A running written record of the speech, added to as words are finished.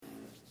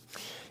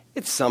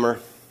It's summer.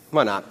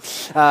 Why not?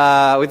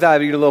 We thought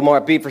we'd get a little more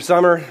upbeat for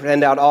summer,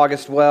 end out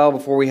August well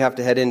before we have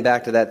to head in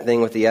back to that thing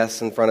with the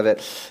S in front of it.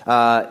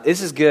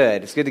 This is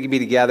good. It's good to be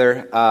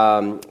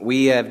together.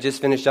 We have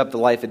just finished up the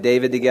life of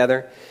David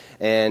together,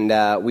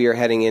 and we are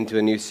heading into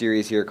a new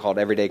series here called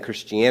Everyday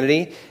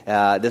Christianity.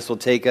 This will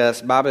take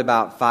us probably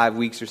about 5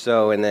 weeks or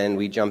so, and then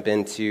we jump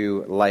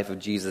into the life of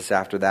Jesus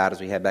after that as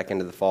we head back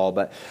into the fall.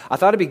 But I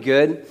thought it'd be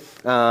good,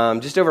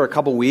 just over a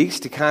couple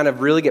weeks, to kind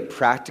of really get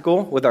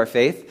practical with our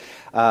faith.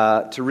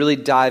 To really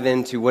dive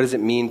into what does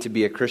it mean to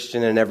be a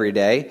Christian in every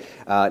day,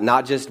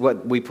 not just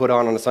what we put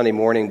on a Sunday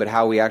morning, but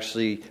how we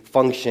actually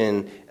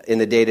function in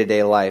the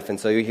day-to-day life. And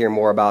so you'll hear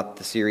more about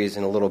the series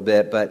in a little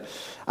bit, but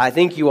I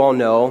think you all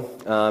know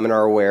and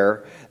are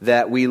aware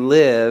that we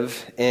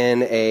live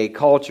in a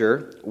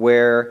culture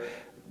where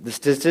the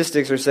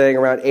statistics are saying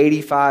around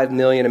 85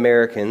 million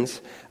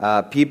Americans,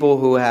 people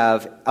who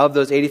have, of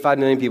those 85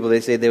 million people,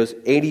 they say those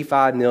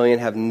 85 million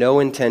have no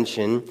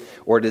intention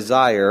or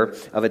desire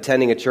of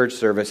attending a church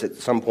service at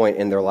some point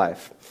in their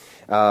life.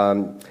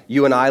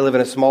 You and I live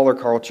in a smaller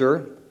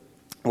culture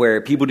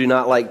where people do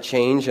not like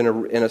change in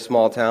a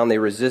small town. They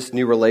resist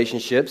new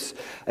relationships,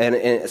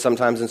 and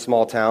sometimes in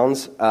small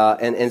towns.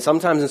 And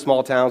sometimes in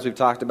small towns, we've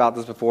talked about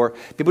this before,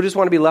 people just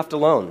want to be left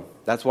alone.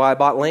 That's why I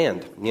bought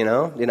land, you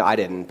know, I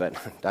didn't, but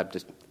I'm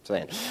just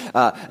saying.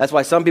 That's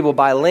why some people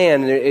buy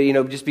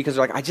land, just because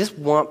they're like, I just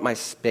want my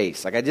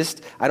space. Like,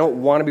 I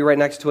don't want to be right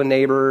next to a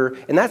neighbor.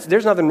 And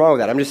there's nothing wrong with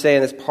that. I'm just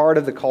saying it's part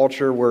of the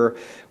culture where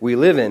we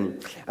live in.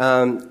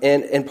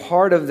 And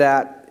part of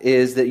that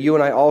is that you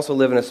and I also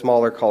live in a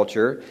smaller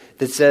culture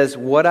that says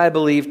what I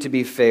believe to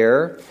be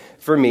fair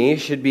for me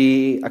should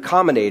be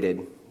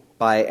accommodated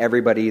by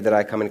everybody that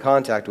I come in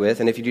contact with.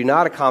 And if you do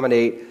not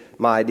accommodate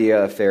my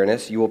idea of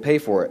fairness, you will pay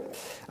for it.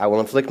 I will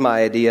inflict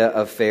my idea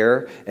of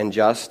fair and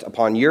just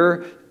upon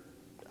your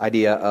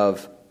idea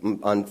of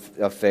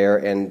fair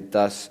and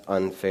thus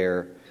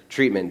unfair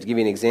treatment. To give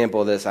you an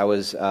example of this, I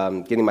was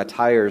getting my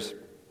tires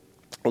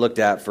looked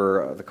at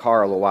for the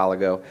car a little while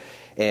ago.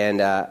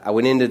 And I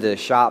went into the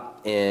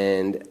shop,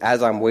 and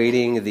as I'm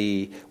waiting,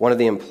 one of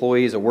the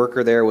employees, a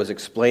worker there, was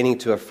explaining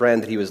to a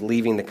friend that he was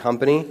leaving the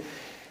company,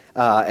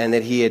 and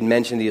that he had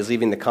mentioned he was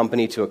leaving the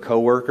company to a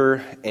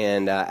coworker.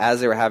 And as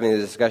they were having the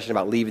discussion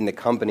about leaving the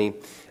company,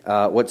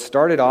 what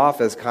started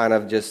off as kind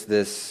of just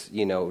this,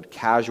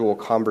 casual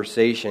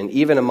conversation,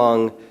 even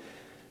among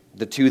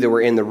the two that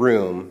were in the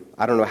room.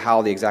 I don't know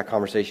how the exact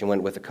conversation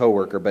went with the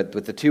coworker, but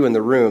with the two in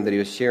the room that he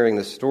was sharing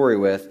the story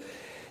with,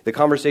 the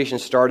conversation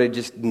started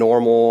just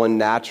normal and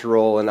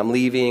natural, and I'm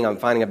leaving, I'm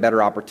finding a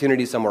better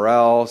opportunity somewhere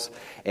else,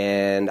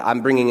 and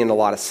I'm bringing in a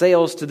lot of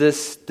sales to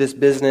this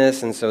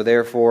business, and so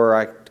therefore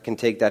I can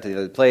take that to the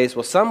other place.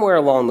 Well, somewhere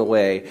along the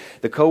way,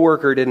 the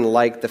coworker didn't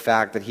like the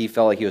fact that he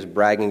felt like he was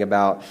bragging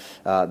about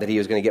that he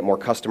was going to get more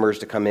customers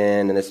to come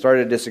in, and it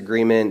started a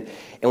disagreement.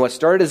 And what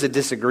started as a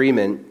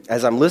disagreement,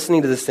 as I'm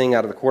listening to this thing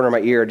out of the corner of my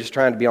ear, just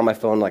trying to be on my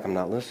phone like, I'm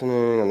not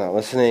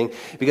listening,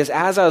 because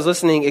as I was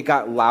listening, it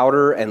got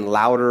louder and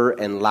louder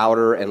and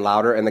louder and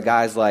louder, and the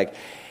guy's like,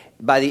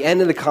 by the end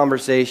of the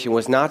conversation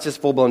was not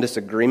just full-blown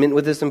disagreement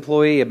with this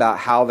employee about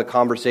how the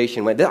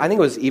conversation went. I think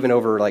it was even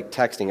over like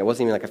texting. It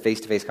wasn't even like a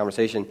face-to-face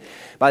conversation.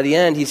 By the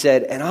end, he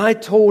said, and I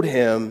told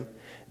him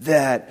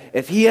that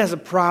if he has a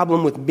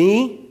problem with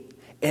me,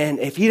 and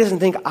if he doesn't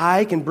think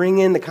I can bring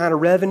in the kind of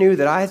revenue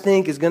that I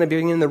think is going to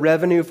bring in the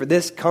revenue for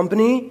this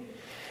company,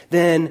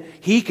 then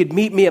he could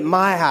meet me at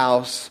my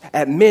house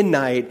at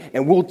midnight,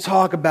 and we'll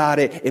talk about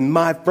it in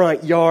my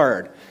front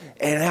yard.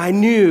 And I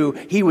knew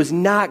he was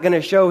not going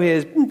to show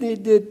his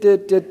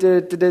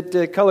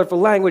colorful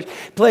language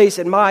place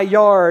in my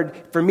yard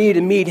for me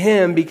to meet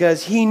him,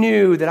 because he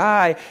knew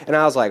that and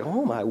I was like,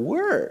 oh my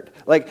word.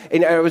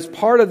 And it was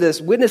part of this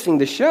witnessing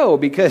the show,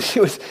 because it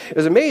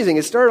was amazing.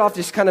 It started off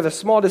just kind of a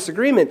small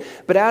disagreement,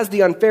 but as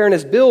the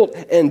unfairness built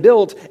and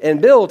built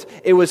and built,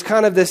 it was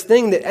kind of this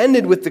thing that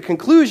ended with the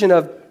conclusion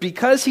of,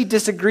 because he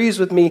disagrees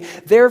with me,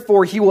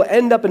 therefore he will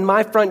end up in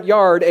my front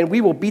yard and we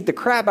will beat the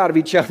crap out of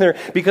each other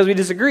because we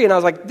disagree. And I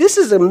was like, this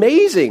is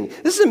amazing.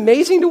 This is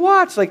amazing to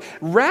watch. Like,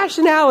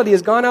 rationality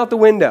has gone out the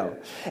window.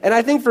 And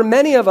I think for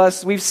many of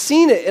us, we've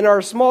seen it in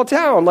our small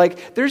town.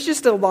 Like, there's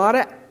just a lot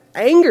of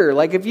anger.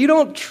 Like, if you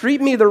don't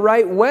treat me the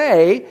right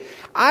way,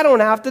 I don't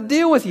have to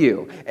deal with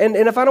you. And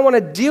if I don't want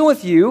to deal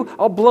with you,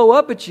 I'll blow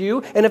up at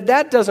you. And if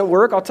that doesn't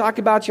work, I'll talk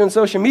about you on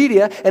social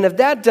media. And if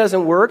that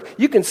doesn't work,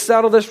 you can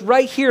settle this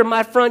right here in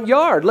my front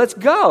yard. Let's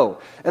go.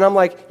 And I'm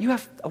like, you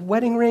have a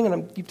wedding ring,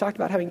 and you've talked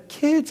about having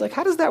kids. Like,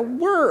 how does that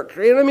work?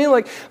 You know what I mean?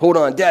 Like, hold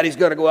on, daddy's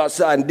got to go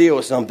outside and deal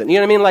with something. You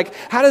know what I mean? Like,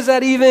 how does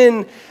that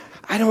even...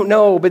 I don't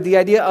know, but the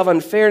idea of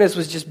unfairness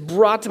was just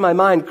brought to my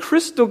mind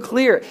crystal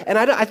clear. And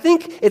I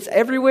think it's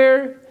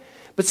everywhere,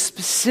 but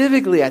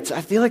specifically, I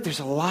feel like there's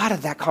a lot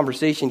of that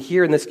conversation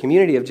here in this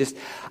community of just,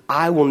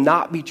 I will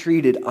not be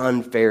treated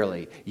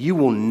unfairly. You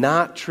will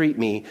not treat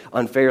me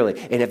unfairly.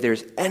 And if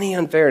there's any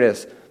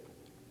unfairness,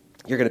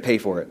 you're going to pay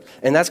for it.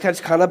 And that's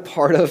kind of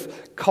part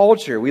of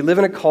culture. We live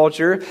in a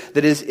culture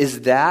that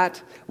is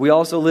that. We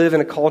also live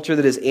in a culture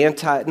that is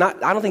I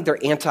don't think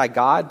they're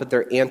anti-God, but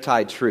they're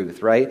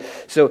anti-truth, right?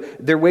 So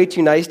they're way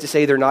too nice to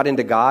say they're not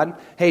into God.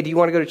 Hey, do you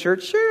want to go to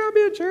church? Sure, I'll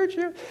be at church,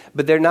 yeah.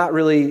 But they're not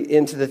really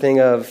into the thing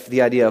of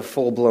the idea of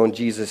full-blown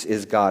Jesus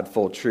is God,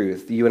 full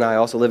truth. You and I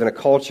also live in a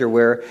culture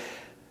where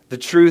the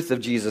truth of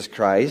Jesus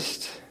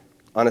Christ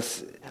on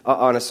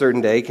a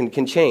certain day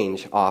can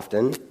change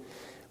often.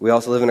 We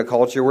also live in a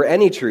culture where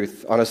any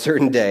truth on a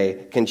certain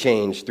day can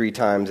change 3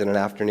 times in an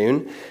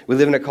afternoon. We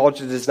live in a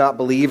culture that does not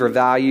believe or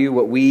value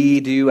what we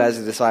do as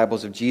the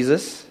disciples of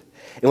Jesus.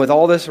 And with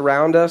all this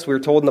around us, we were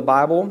told in the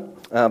Bible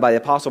by the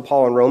Apostle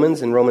Paul in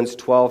Romans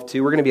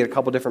 12:2. We're going to be at a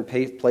couple different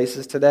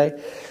places today.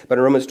 But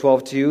in Romans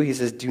 12:2, he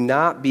says, do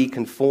not be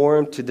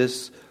conformed to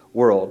this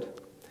world.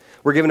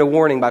 We're given a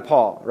warning by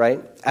Paul,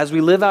 right? As we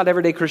live out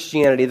everyday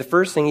Christianity, the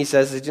first thing he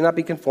says is do not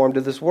be conformed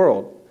to this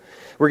world.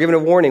 We're given a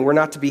warning. We're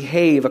not to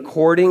behave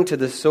according to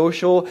the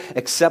social,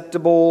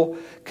 acceptable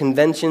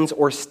conventions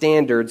or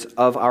standards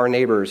of our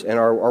neighbors and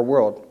our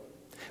world.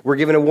 We're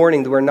given a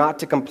warning that we're not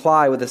to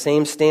comply with the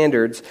same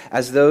standards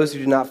as those who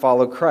do not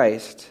follow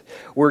Christ.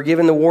 We're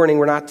given the warning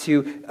we're not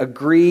to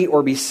agree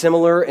or be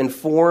similar in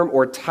form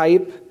or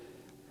type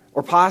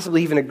or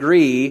possibly even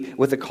agree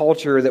with the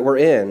culture that we're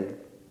in.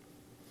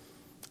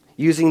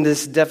 Using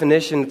this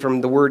definition from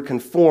the word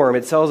conform,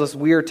 it tells us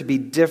we are to be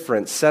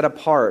different, set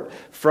apart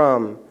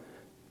from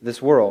this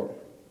world.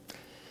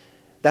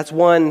 That's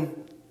one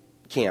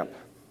camp.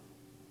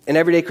 In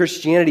everyday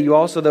Christianity, you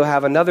also, though,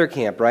 have another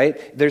camp,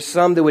 right? There's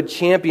some that would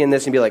champion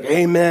this and be like,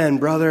 amen,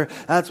 brother,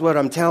 that's what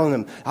I'm telling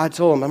them. I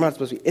told them I'm not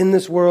supposed to be in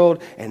this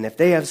world, and if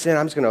they have sin,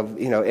 I'm just going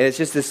to, and it's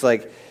just this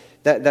like,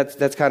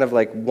 that's kind of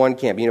like one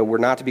camp. We're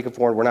not to be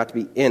conformed, we're not to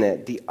be in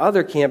it. The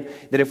other camp,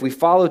 that if we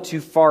follow too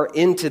far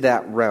into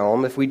that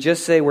realm, if we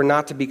just say we're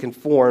not to be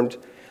conformed,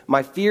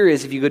 my fear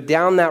is if you go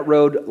down that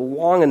road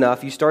long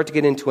enough, you start to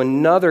get into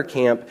another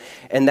camp,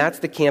 and that's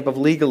the camp of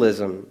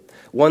legalism.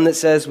 One that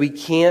says we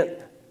can't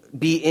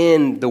be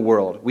in the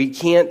world. We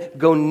can't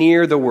go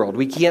near the world.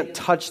 We can't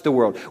touch the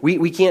world.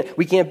 We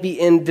can't be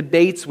in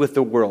debates with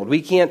the world.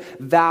 We can't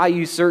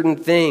value certain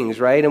things,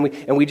 right?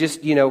 And we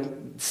just,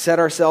 set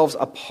ourselves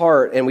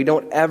apart and we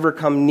don't ever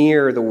come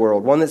near the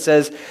world. One that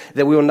says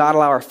that we will not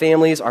allow our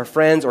families, our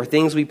friends, or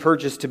things we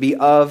purchase to be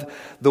of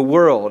the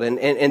world.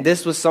 And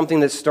this was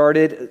something that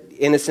started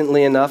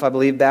innocently enough, I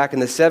believe, back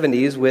in the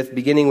 70s,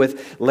 beginning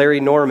with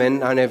Larry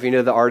Norman. I don't know if you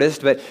know the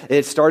artist, but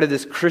it started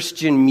this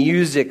Christian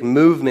music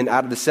movement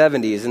out of the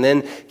 70s. And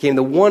then came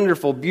the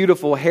wonderful,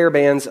 beautiful hair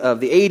bands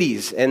of the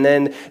 80s. And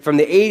then from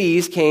the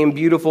 80s came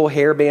beautiful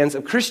hair bands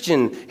of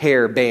Christian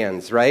hair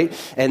bands, right?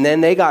 And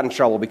then they got in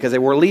trouble because they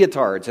wore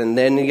leotards. And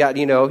then you got,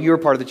 you were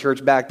part of the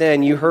church back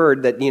then. You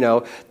heard that,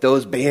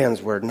 those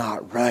bands were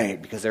not right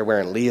because they're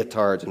wearing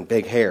leotards and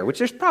big hair, which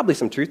there's probably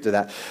some truth to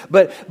that.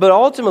 But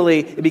ultimately,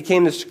 it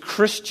became this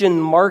Christian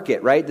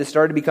market, right? That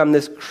started to become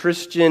this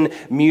Christian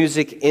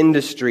music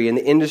industry. And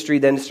the industry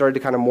then started to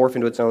kind of morph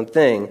into its own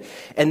thing.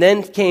 And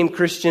then came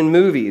Christian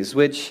movies,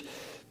 which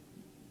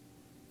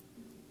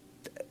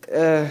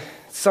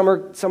some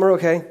are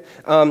okay.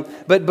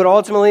 But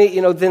ultimately,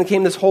 then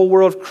came this whole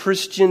world of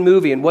Christian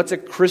movie. And what's a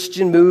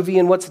Christian movie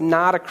and what's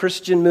not a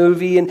Christian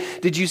movie? And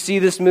did you see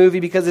this movie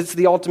because it's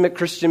the ultimate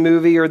Christian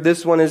movie or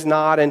this one is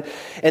not? And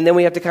then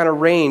we have to kind of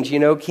range,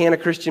 can a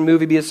Christian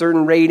movie be a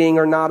certain rating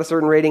or not a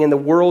certain rating? And the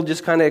world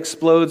just kind of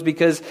explodes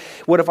because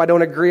what if I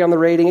don't agree on the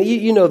rating?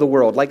 You know the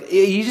world. Like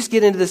you just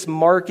get into this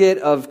market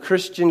of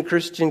Christian.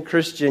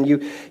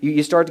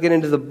 You start to get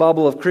into the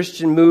bubble of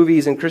Christian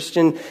movies and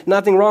Christian,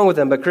 nothing wrong with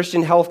them, but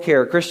Christian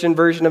healthcare, Christian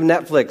version of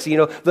Netflix.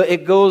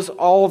 It goes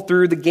all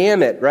through the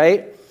gamut,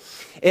 right?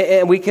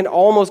 And we can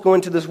almost go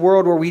into this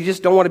world where we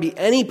just don't want to be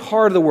any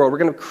part of the world. We're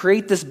going to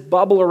create this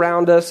bubble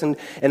around us, and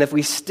if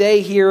we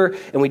stay here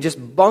and we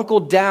just buckle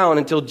down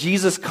until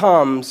Jesus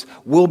comes,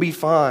 we'll be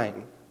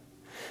fine.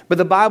 But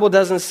the Bible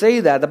doesn't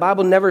say that. The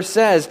Bible never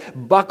says,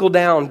 buckle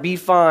down, be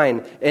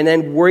fine, and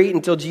then wait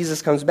until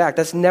Jesus comes back.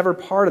 That's never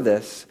part of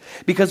this.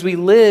 Because we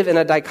live in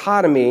a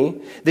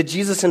dichotomy that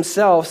Jesus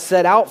himself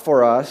set out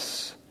for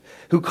us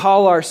who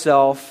call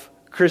ourselves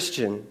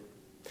Christian.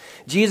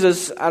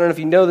 Jesus, I don't know if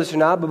you know this or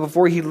not, but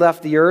before he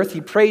left the earth,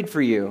 he prayed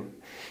for you.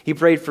 He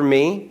prayed for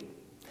me.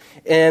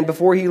 And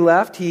before he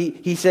left,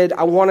 he said,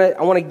 I want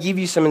to give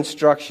you some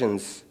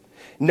instructions,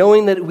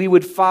 knowing that we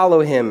would follow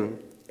him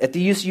at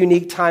this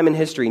unique time in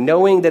history,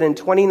 knowing that in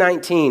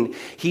 2019,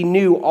 he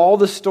knew all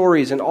the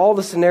stories and all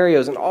the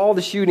scenarios and all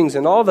the shootings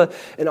and all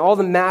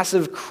the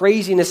massive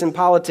craziness in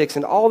politics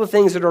and all the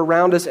things that are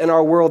around us in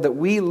our world that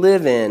we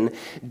live in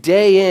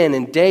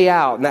and day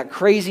out, and that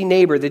crazy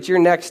neighbor that you're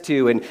next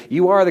to, and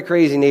you are the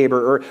crazy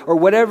neighbor, or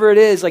whatever it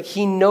is, like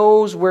he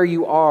knows where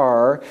you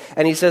are,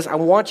 and he says, I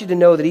want you to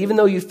know that even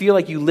though you feel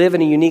like you live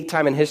in a unique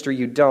time in history,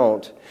 you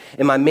don't,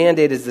 and my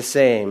mandate is the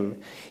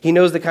same. He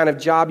knows the kind of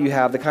job you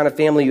have, the kind of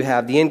family you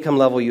have, the income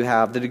level you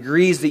have, the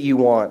degrees that you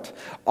want,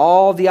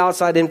 all the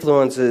outside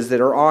influences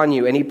that are on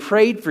you. And he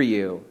prayed for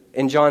you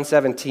in John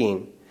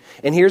 17.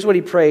 And here's what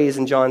he prays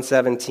in John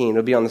 17.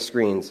 It'll be on the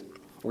screens.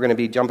 We're going to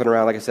be jumping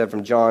around, like I said,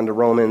 from John to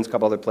Romans, a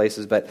couple other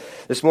places. But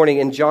this morning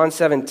in John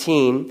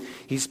 17,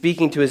 he's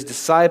speaking to his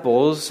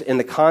disciples in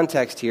the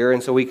context here.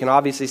 And so we can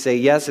obviously say,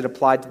 yes, it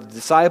applied to the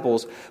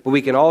disciples. But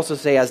we can also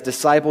say, as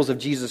disciples of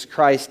Jesus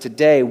Christ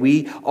today,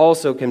 we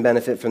also can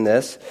benefit from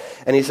this.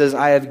 And he says,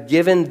 I have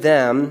given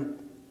them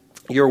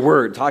your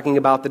word, talking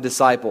about the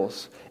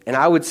disciples. And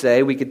I would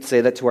say, we could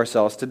say that to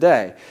ourselves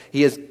today.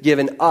 He has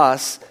given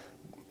us,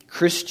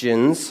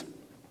 Christians,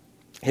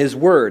 his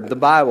word, the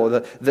Bible,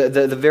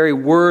 the very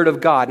word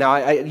of God.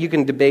 Now, you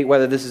can debate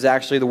whether this is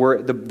actually the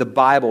word, the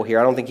Bible here.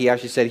 I don't think he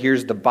actually said,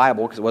 here's the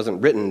Bible, because it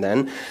wasn't written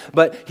then.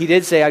 But he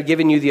did say, I've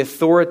given you the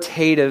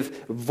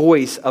authoritative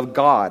voice of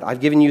God. I've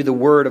given you the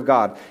word of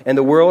God. And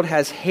the world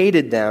has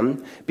hated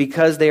them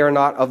because they are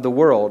not of the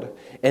world.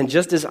 And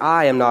just as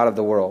I am not of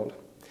the world.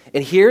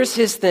 And here's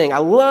his thing. I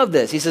love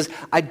this. He says,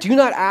 I do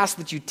not ask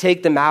that you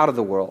take them out of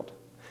the world,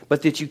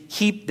 but that you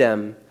keep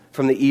them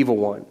from the evil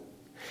one.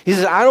 He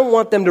says, I don't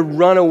want them to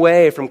run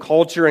away from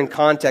culture and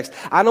context.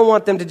 I don't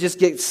want them to just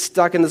get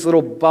stuck in this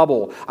little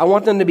bubble. I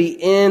want them to be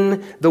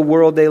in the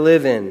world they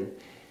live in.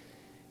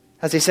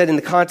 As I said, in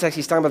the context,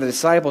 he's talking about the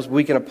disciples, but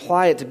we can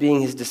apply it to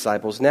being his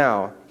disciples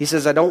now. He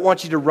says, I don't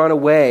want you to run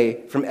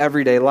away from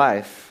everyday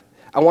life.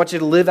 I want you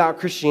to live out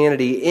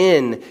Christianity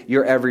in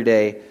your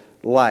everyday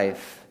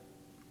life.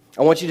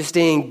 I want you to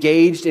stay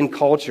engaged in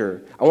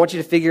culture. I want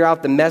you to figure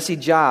out the messy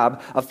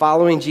job of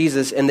following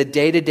Jesus in the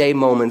day-to-day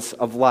moments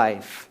of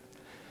life.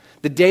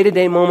 The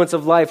day-to-day moments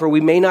of life where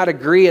we may not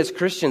agree as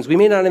Christians. We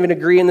may not even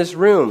agree in this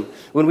room.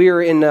 When we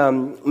were in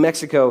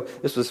Mexico,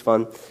 this was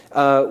fun.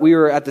 We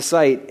were at the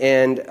site,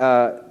 and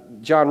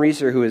John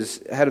Reeser, who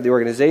is head of the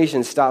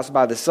organization, stops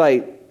by the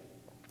site.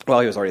 Well,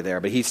 he was already there,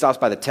 but he stops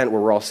by the tent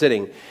where we're all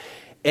sitting.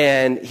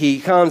 And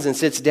he comes and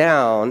sits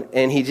down,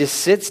 and he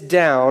just sits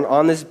down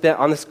on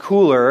this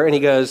cooler, and he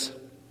goes,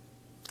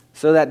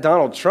 so that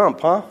Donald Trump,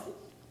 huh?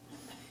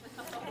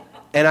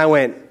 And I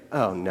went,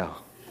 oh, no.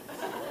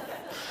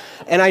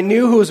 And I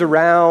knew who was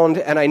around,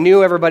 and I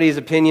knew everybody's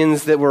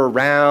opinions that were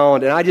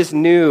around, and I just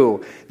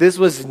knew this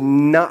was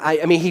not,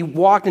 I mean, he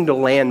walked into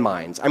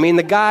landmines. I mean,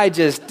 the guy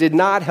just did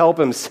not help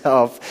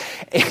himself,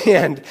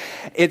 and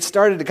it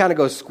started to kind of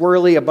go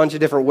squirrely a bunch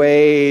of different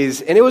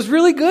ways, and it was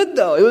really good,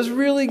 though. It was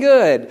really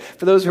good.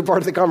 For those who are part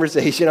of the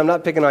conversation, I'm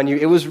not picking on you.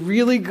 It was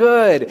really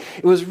good.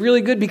 It was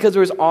really good because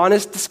there was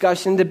honest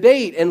discussion,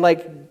 debate, and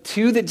like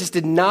two that just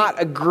did not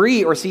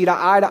agree or see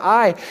eye to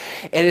eye,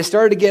 and it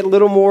started to get a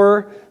little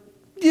more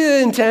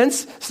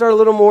intense, start a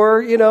little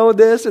more,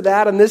 this or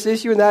that on this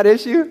issue and that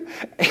issue.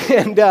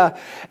 And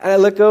I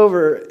look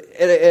over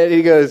and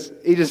he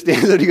just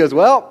stands there and he goes,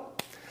 well,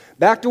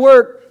 back to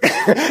work.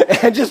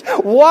 And just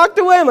walked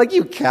away. I'm like,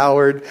 you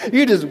coward.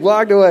 You just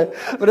walked away.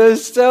 But it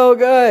was so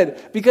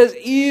good. Because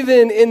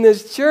even in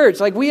this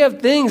church, like we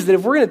have things that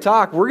if we're going to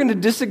talk, we're going to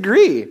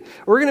disagree.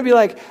 We're going to be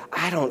like,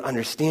 I don't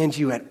understand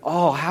you at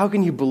all. How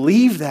can you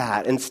believe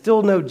that and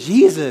still know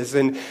Jesus?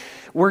 And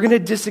we're going to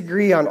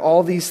disagree on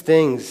all these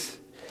things.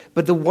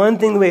 But the one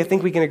thing that I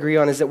think we can agree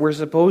on is that we're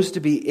supposed to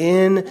be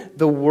in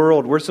the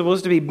world. We're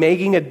supposed to be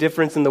making a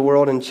difference in the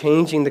world and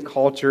changing the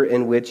culture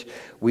in which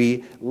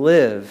we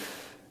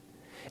live.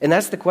 And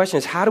that's the question,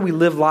 is how do we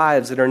live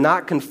lives that are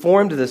not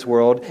conformed to this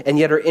world and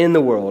yet are in the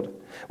world?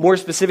 More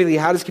specifically,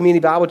 how does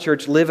Community Bible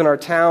Church live in our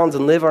towns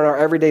and live in our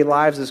everyday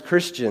lives as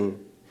Christian?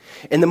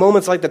 In the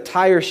moments like the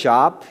tire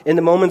shop, in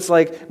the moments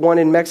like one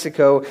in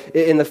Mexico,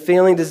 in the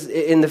failing,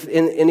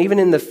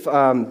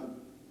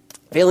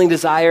 failing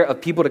desire of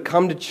people to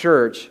come to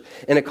church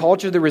in a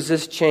culture that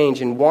resists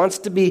change and wants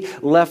to be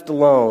left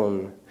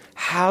alone,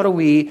 how do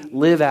we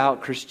live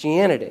out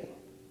Christianity?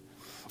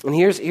 And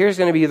here's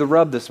going to be the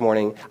rub this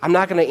morning. I'm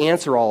not going to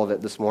answer all of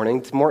it this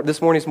morning.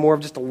 This morning is more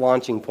of just a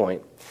launching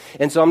point.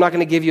 And so I'm not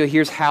going to give you a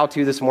here's how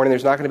to this morning.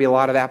 There's not going to be a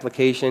lot of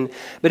application.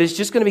 But it's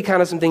just going to be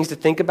kind of some things to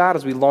think about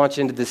as we launch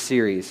into this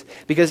series.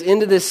 Because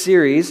into this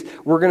series,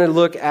 we're going to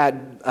look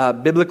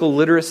at biblical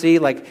literacy.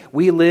 Like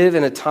we live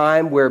in a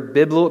time where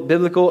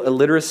biblical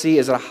illiteracy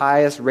is at a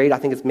highest rate. I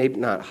think it's maybe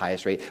not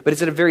highest rate, but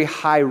it's at a very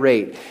high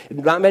rate.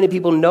 Not many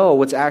people know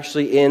what's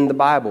actually in the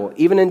Bible.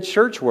 Even in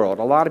church world,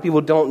 a lot of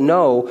people don't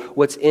know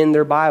what's in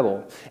their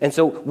Bible. And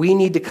so we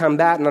need to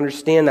combat and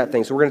understand that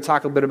thing. So we're going to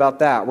talk a bit about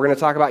that. We're going to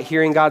talk about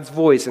hearing God's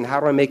voice and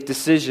how do I make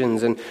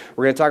decisions. And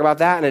we're going to talk about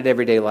that in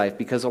everyday life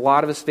because a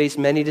lot of us face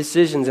many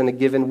decisions in a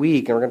given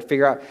week. And we're going to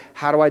figure out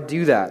how do I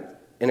do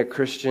that in a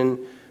Christian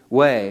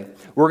way.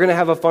 We're going to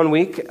have a fun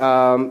week,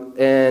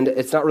 and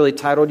it's not really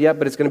titled yet,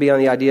 but it's going to be on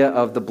the idea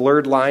of the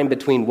blurred line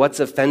between what's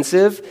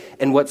offensive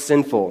and what's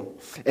sinful.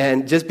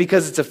 And just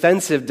because it's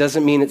offensive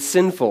doesn't mean it's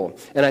sinful.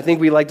 And I think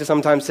we like to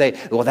sometimes say,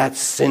 well, that's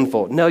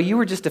sinful. No, you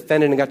were just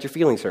offended and got your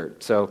feelings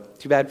hurt, so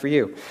too bad for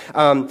you.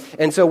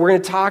 And so we're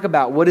going to talk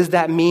about what does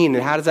that mean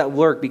and how does that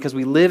work, because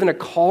we live in a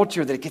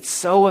culture that gets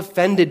so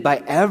offended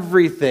by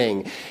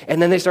everything.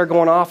 And then they start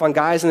going off on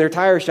guys in their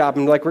tire shop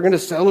and like, we're going to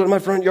sell it in my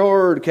front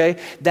yard, okay?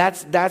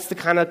 That's That's the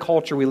kind of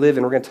culture we live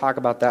in. We're going to talk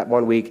about that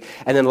one week.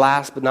 And then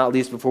last but not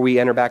least, before we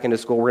enter back into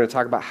school, we're going to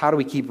talk about how do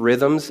we keep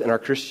rhythms in our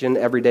Christian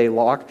everyday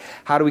walk?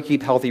 How do we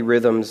keep healthy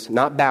rhythms,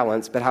 not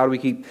balance, but how do we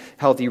keep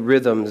healthy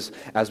rhythms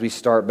as we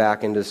start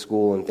back into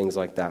school and things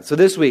like that? So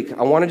this week,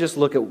 I want to just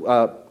look at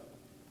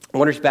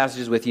one or two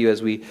passages with you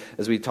as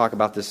we talk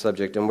about this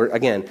subject. And we're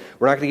not going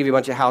to give you a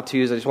bunch of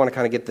how-tos. I just want to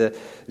kind of get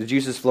the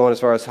juices flowing as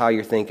far as how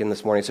you're thinking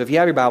this morning. So if you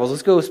have your Bibles,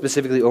 let's go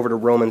specifically over to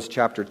Romans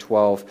chapter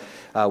 12.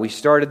 We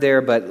started there,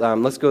 but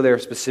let's go there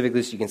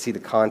specifically so you can see the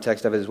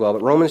context of it as well.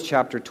 But Romans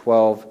chapter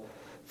 12,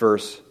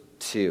 verse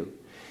 2.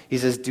 He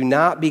says, do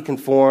not be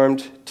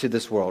conformed to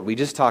this world. We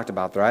just talked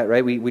about that,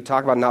 right? We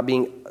talk about not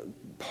being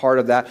part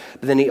of that.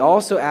 But then he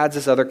also adds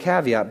this other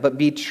caveat, but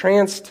be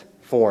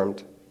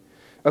transformed.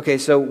 Okay,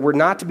 so we're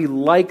not to be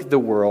like the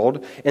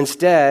world.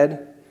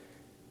 Instead,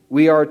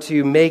 we are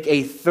to make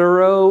a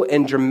thorough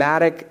and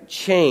dramatic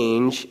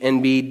change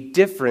and be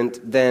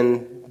different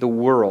than the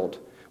world.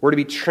 We're to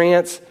be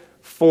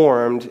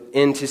transformed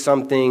into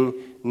something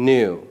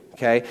new.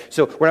 Okay,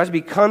 so we're not to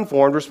be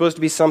conformed. We're supposed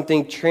to be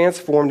something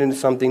transformed into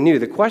something new.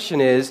 The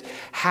question is,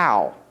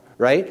 how?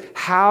 Right?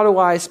 How do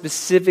I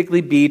specifically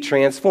be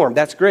transformed?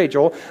 That's great,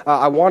 Joel.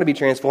 I want to be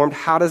transformed.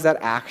 How does that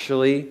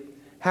actually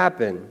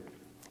happen?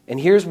 And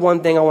here's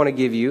one thing I want to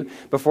give you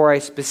before I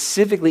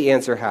specifically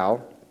answer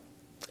how.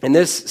 And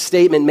this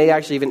statement may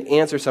actually even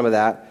answer some of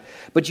that.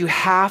 But you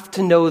have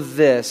to know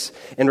this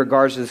in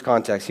regards to this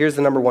context. Here's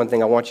the number one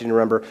thing I want you to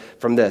remember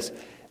from this.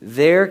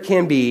 There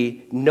can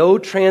be no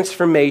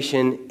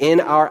transformation in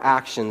our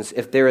actions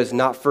if there is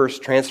not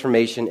first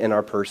transformation in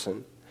our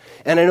person.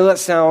 And I know that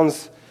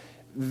sounds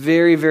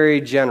very, very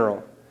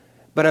general.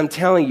 But I'm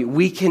telling you,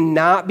 we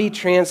cannot be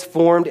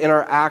transformed in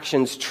our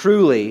actions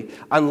truly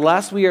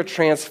unless we are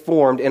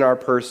transformed in our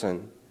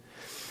person.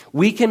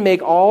 We can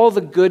make all the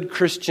good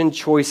Christian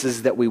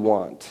choices that we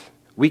want.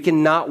 We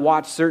can not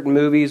watch certain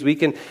movies. We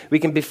can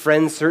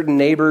befriend certain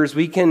neighbors.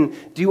 We can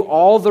do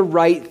all the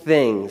right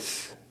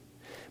things.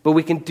 But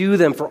we can do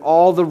them for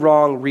all the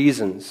wrong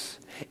reasons.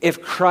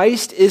 If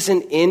Christ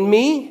isn't in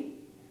me,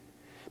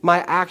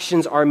 my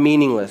actions are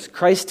meaningless.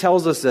 Christ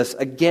tells us this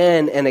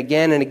again and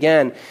again and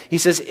again. He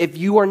says, if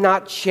you are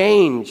not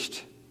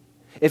changed,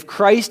 if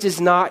Christ is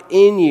not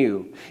in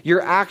you,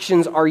 your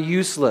actions are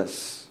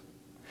useless.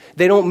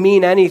 They don't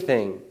mean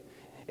anything.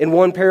 In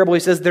one parable,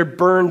 he says they're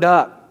burned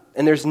up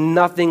and there's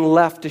nothing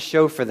left to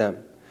show for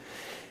them.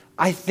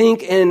 I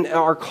think in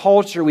our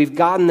culture, we've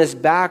gotten this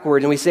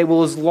backward and we say,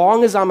 well, as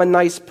long as I'm a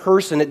nice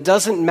person, it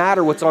doesn't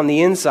matter what's on the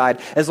inside,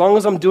 as long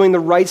as I'm doing the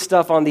right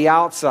stuff on the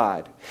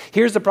outside.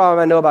 Here's the problem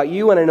I know about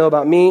you and I know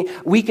about me.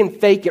 We can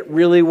fake it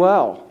really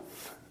well.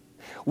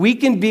 We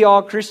can be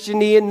all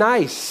Christian-y and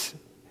nice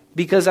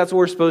because that's what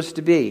we're supposed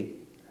to be.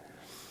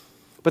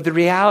 But the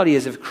reality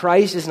is, if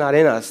Christ is not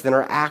in us, then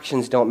our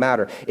actions don't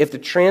matter. If the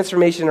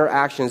transformation in our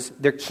actions,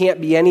 there can't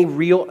be any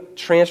real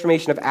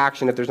transformation of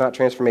action if there's not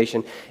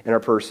transformation in our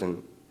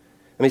person.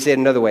 Let me say it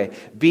another way.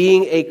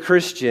 Being a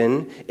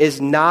Christian is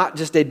not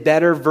just a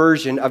better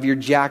version of your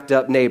jacked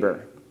up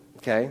neighbor.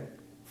 Okay?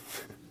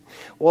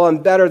 Well, I'm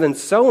better than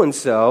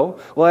so-and-so.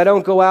 Well, I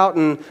don't go out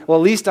and, well,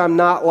 at least I'm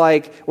not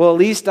like, well, at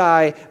least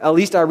I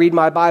read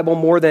my Bible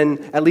more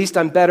than, at least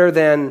I'm better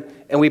than,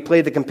 and we play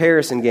the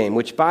comparison game,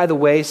 which, by the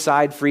way,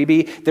 side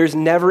freebie, there's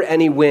never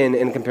any win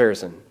in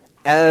comparison.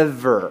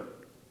 Ever.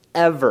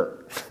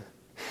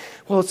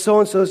 Well,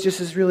 so-and-so is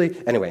just as really,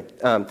 anyway.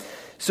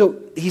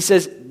 So he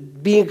says,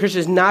 being a Christian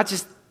is not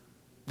just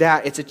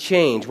that, it's a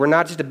change. We're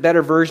not just a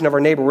better version of our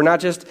neighbor. We're not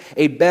just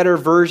a better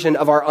version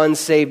of our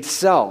unsaved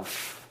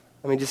self.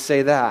 Let me just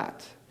say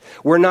that.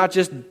 We're not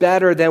just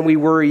better than we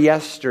were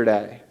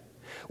yesterday.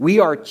 We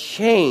are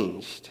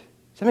changed.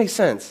 Does that make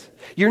sense?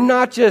 You're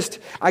not just,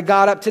 I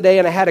got up today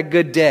and I had a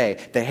good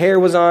day. The hair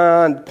was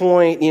on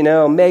point,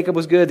 makeup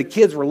was good. The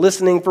kids were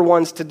listening for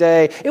once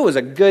today. It was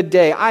a good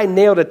day. I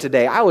nailed it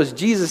today. I was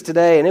Jesus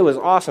today and it was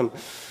awesome.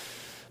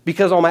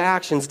 Because all my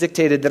actions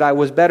dictated that I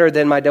was better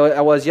than I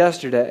was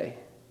yesterday.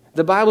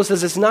 The Bible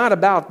says it's not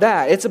about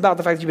that. It's about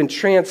the fact that you've been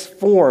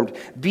transformed.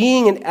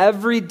 Being an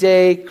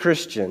everyday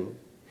Christian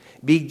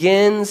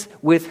begins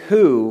with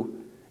who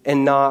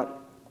and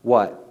not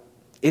what.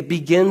 It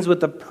begins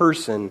with a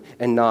person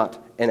and not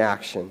an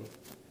action.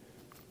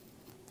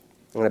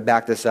 I'm going to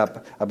back this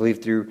up, I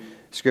believe, through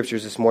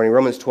scriptures this morning.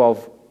 Romans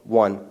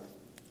 12:1.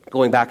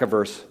 Going back a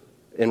verse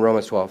in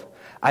Romans 12.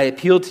 I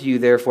appeal to you,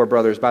 therefore,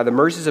 brothers, by the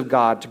mercies of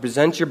God, to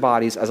present your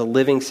bodies as a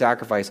living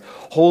sacrifice,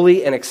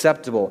 holy and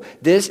acceptable.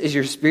 This is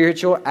your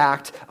spiritual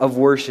act of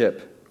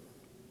worship.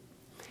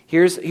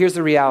 Here's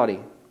the reality.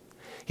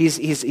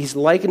 He's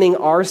likening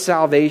our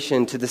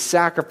salvation to the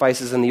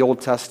sacrifices in the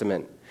Old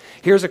Testament.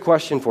 Here's a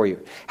question for you.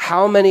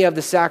 How many of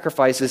the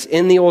sacrifices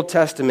in the Old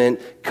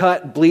Testament,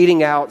 cut,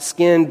 bleeding out,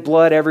 skin,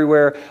 blood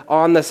everywhere,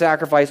 on the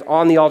sacrifice,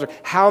 on the altar,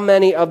 how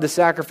many of the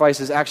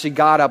sacrifices actually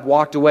got up,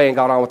 walked away, and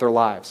got on with their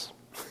lives?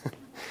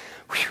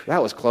 Whew,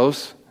 that was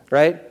close,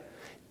 right?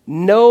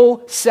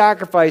 No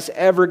sacrifice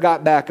ever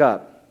got back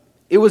up.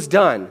 It was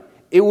done.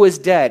 It was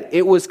dead.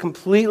 It was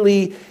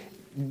completely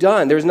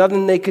done. There's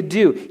nothing they could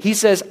do. He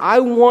says, I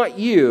want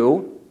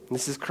you,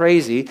 this is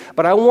crazy,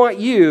 but I want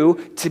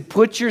you to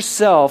put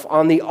yourself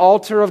on the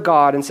altar of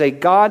God and say,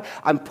 God,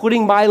 I'm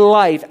putting my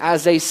life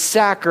as a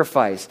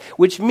sacrifice,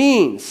 which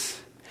means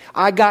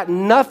I got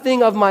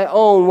nothing of my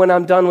own when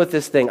I'm done with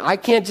this thing. I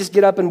can't just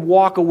get up and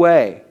walk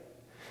away,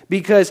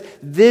 because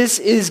this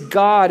is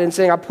God and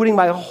saying, I'm putting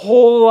my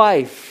whole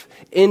life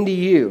into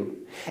you.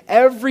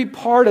 Every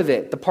part of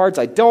it, the parts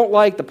I don't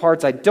like, the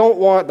parts I don't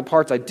want, the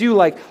parts I do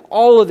like,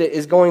 all of it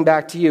is going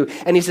back to you.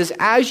 And he says,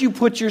 as you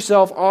put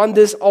yourself on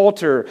this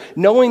altar,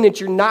 knowing that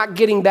you're not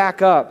getting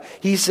back up,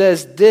 he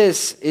says,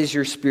 this is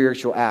your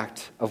spiritual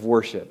act of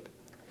worship.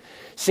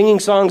 Singing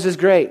songs is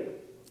great.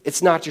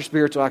 It's not your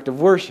spiritual act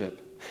of worship.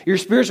 Your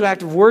spiritual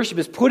act of worship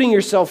is putting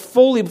yourself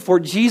fully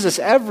before Jesus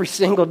every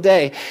single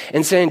day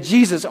and saying,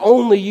 Jesus,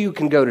 only you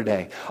can go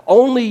today.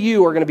 Only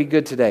you are going to be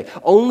good today.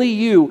 Only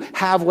you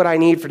have what I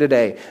need for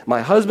today.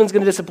 My husband's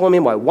going to disappoint me.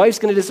 My wife's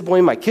going to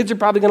disappoint me. My kids are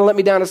probably going to let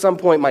me down at some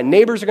point. My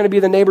neighbors are going to be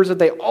the neighbors that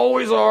they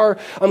always are.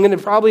 I'm going to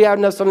probably have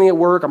enough something at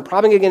work. I'm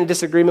probably going to get in a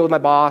disagreement with my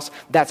boss.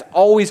 That's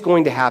always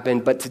going to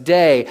happen. But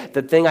today,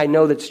 the thing I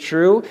know that's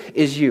true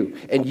is you,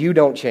 and you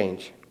don't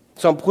change.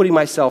 So I'm putting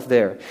myself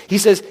there. He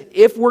says,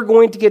 if we're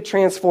going to get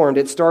transformed,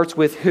 it starts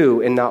with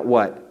who and not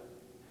what.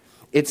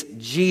 It's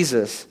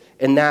Jesus,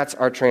 and that's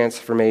our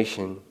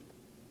transformation.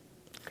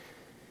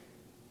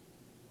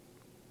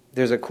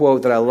 There's a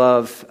quote that I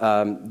love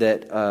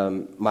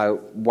that my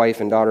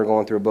wife and daughter are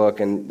going through a book,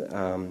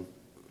 and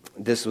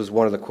this was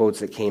one of the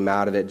quotes that came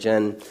out of it.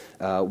 Jen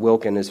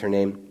Wilkin is her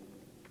name.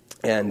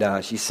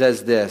 And she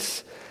says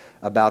this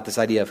about this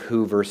idea of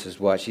who versus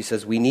what. She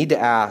says, we need to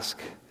ask,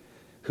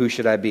 who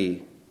should I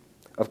be?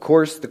 Of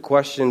course, the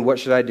question, what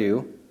should I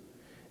do,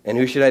 and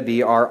who should I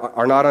be,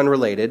 are not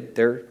unrelated.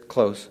 They're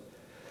close.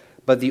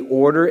 But the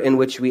order in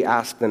which we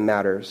ask them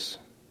matters.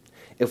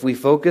 If we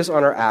focus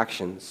on our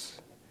actions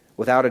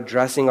without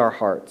addressing our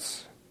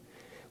hearts,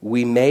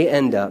 we may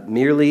end up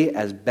merely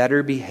as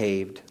better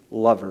behaved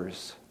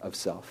lovers of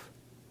self.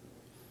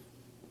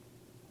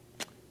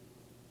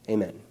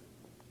 Amen.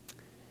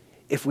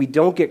 If we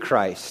don't get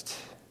Christ,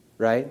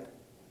 right?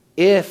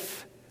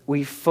 If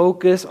we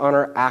focus on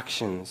our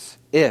actions,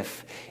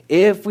 if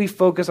we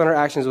focus on our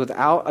actions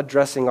without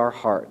addressing our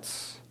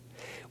hearts,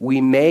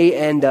 we may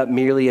end up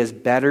merely as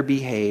better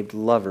behaved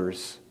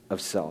lovers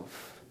of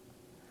self.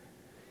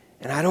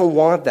 And I don't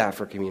want that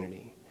for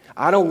community.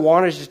 I don't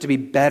want us just to be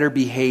better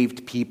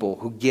behaved people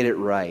who get it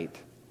right.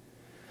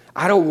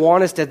 I don't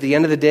want us to, at the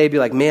end of the day, be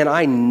like, man,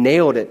 I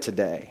nailed it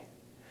today.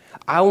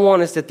 I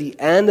want us at the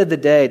end of the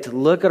day to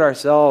look at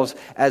ourselves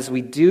as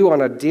we do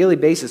on a daily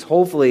basis,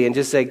 hopefully, and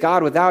just say,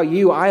 God, without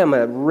you, I am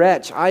a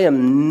wretch. I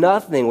am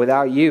nothing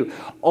without you.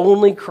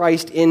 Only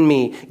Christ in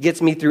me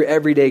gets me through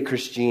everyday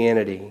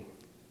Christianity.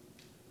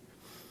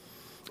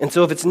 And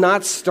so if it's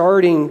not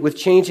starting with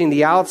changing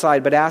the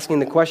outside, but asking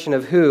the question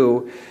of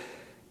who,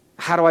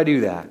 how do I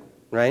do that?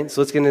 Right?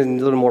 So let's get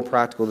into a little more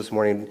practical this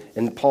morning.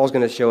 And Paul's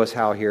going to show us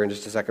how here in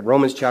just a second.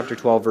 Romans chapter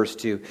 12, verse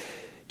 2.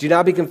 Do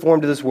not be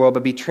conformed to this world,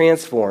 but be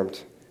transformed.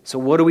 So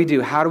what do we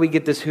do? How do we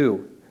get this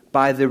who?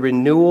 By the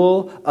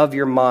renewal of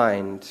your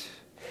mind,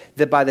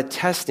 that by the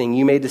testing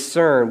you may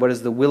discern what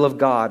is the will of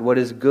God, what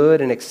is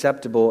good and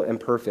acceptable and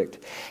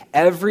perfect.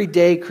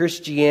 Everyday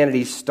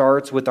Christianity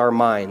starts with our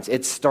minds.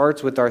 It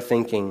starts with our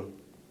thinking.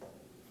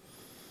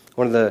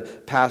 One of the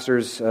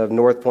pastors of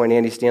North Point,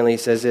 Andy Stanley,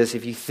 says this: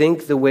 if you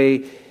think the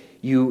way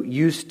you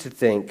used to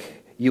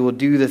think, you will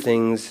do the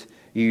things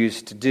you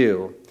used to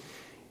do.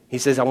 He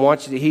says,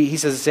 he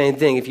says the same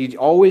thing. If you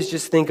always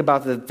just think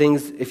about the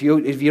things, if you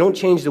don't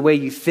change the way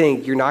you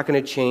think, you're not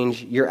going to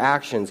change your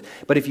actions.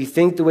 But if you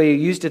think the way you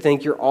used to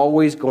think, you're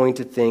always going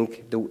to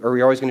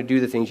you're always going to do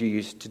the things you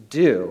used to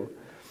do.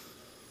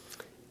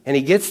 And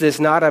he gets this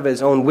not out of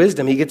his own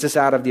wisdom. He gets this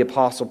out of the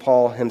Apostle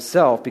Paul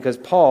himself, because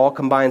Paul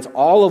combines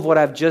all of what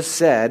I've just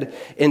said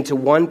into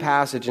one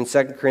passage in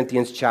 2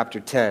 Corinthians chapter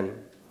 10.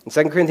 In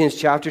 2 Corinthians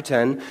chapter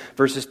 10,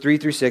 verses 3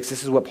 through 6,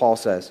 this is what Paul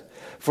says.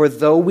 For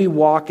though we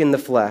walk in the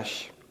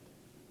flesh,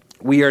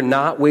 we are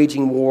not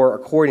waging war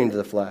according to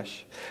the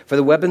flesh. For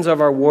the weapons of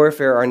our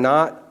warfare are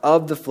not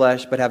of the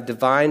flesh, but have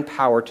divine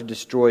power to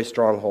destroy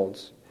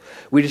strongholds.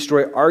 We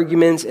destroy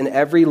arguments and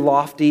every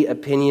lofty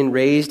opinion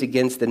raised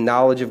against the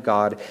knowledge of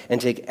God, and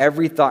take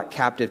every thought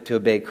captive to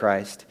obey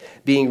Christ,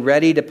 being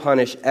ready to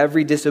punish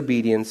every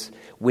disobedience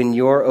when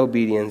your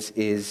obedience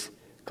is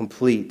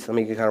complete. Let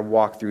me kind of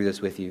walk through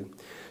this with you.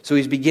 So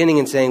he's beginning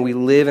in saying we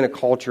live in a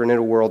culture and in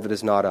a world that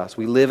is not us.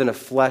 We live in a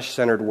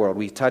flesh-centered world.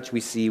 We touch,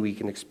 we see, we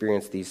can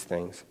experience these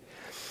things.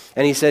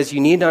 And he says you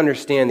need to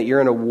understand that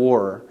you're in a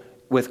war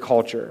with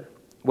culture.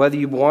 Whether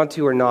you want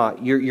to or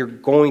not, you're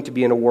going to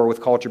be in a war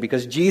with culture,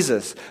 because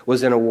Jesus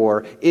was in a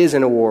war, is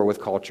in a war with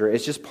culture.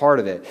 It's just part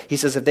of it. He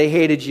says if they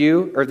hated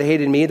you, or if they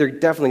hated me, they're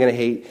definitely going to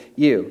hate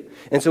you.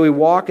 And so we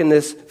walk in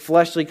this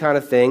fleshly kind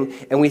of thing,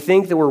 and we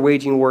think that we're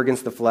waging war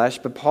against the flesh,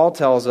 but Paul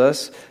tells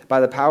us, by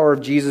the power of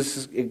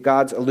Jesus,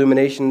 God's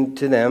illumination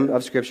to them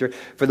of Scripture,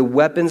 for the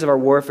weapons of our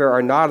warfare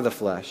are not of the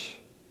flesh,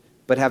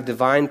 but have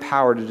divine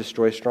power to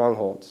destroy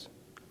strongholds.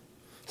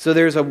 So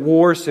there's a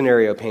war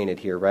scenario painted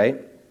here, right?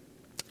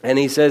 And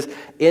he says,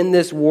 in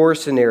this war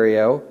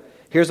scenario,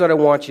 here's what I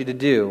want you to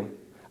do.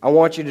 I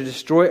want you to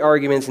destroy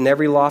arguments and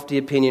every lofty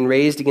opinion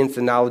raised against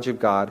the knowledge of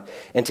God,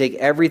 and take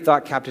every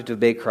thought captive to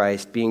obey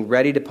Christ, being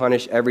ready to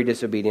punish every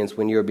disobedience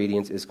when your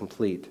obedience is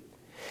complete.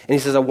 And he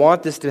says, I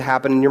want this to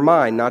happen in your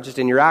mind, not just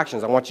in your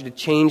actions. I want you to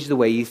change the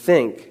way you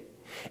think.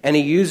 And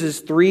he uses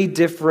 3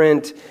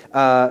 different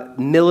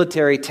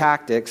military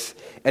tactics,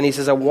 and he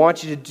says, I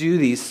want you to do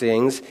these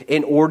things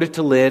in order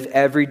to live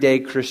everyday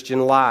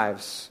Christian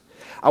lives.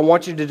 I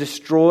want you to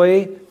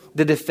destroy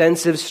the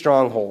defensive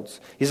strongholds.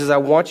 He says, I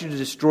want you to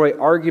destroy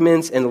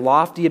arguments and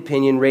lofty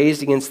opinion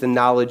raised against the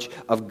knowledge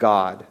of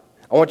God.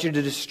 I want you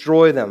to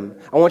destroy them.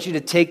 I want you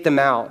to take them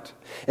out.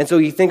 And so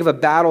you think of a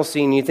battle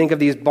scene, you think of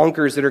these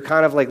bunkers that are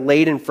kind of like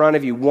laid in front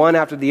of you, one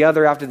after the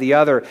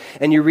other,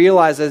 and you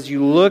realize as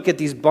you look at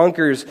these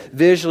bunkers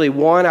visually,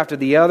 one after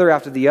the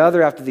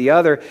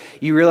other,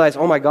 you realize,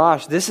 oh my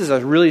gosh, this is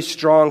a really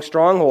strong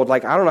stronghold.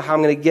 Like, I don't know how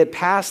I'm going to get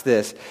past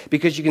this,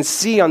 because you can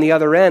see on the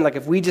other end, like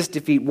if we just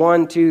defeat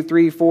 1, 2,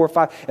 3, 4,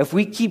 5, if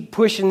we keep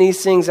pushing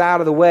these things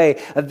out of the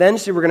way,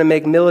 eventually we're going to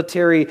make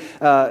military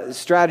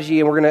strategy,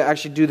 and we're going to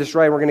actually do this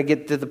right. We're going to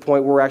get to the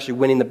point where we're actually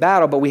winning the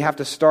battle, but we have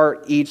to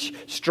start each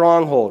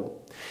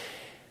stronghold.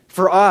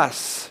 For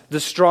us, the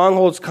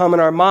strongholds come in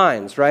our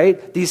minds,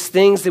 right? These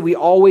things that we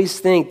always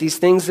think, these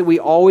things that we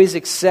always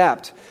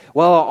accept.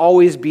 Well, I'll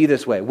always be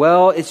this way.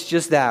 Well, it's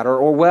just that.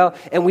 Or well,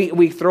 and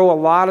we throw a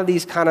lot of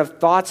these kind of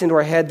thoughts into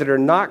our head that are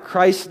not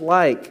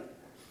Christ-like.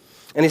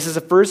 And he says,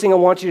 the first thing I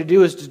want you to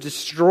do is to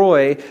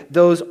destroy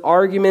those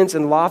arguments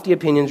and lofty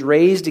opinions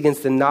raised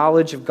against the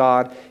knowledge of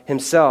God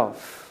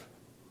himself.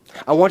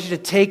 I want you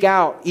to take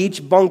out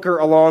each bunker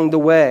along the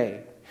way.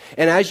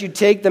 And as you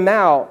take them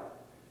out,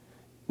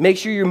 make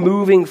sure you're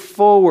moving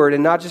forward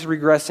and not just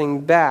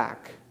regressing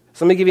back.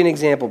 So let me give you an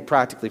example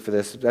practically for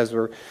this as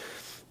we're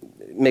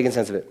making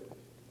sense of it.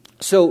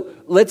 So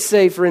let's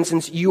say, for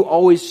instance, you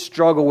always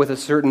struggle with a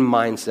certain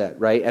mindset,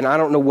 right? And I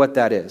don't know what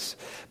that is.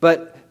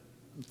 But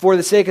for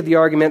the sake of the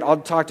argument, I'll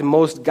talk to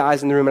most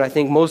guys in the room, and I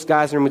think most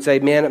guys in the room would say,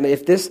 man,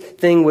 if this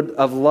thing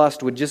of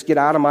lust would just get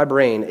out of my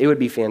brain, it would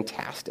be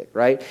fantastic,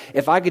 right?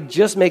 If I could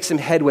just make some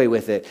headway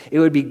with it, it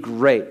would be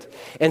great.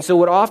 And so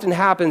what often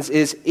happens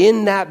is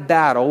in that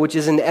battle, which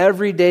is an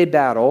everyday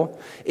battle,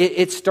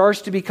 it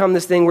starts to become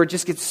this thing where it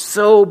just gets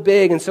so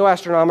big and so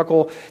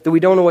astronomical that we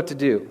don't know what to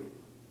do.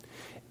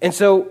 And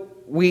so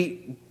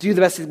we do the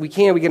best that we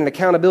can. We get an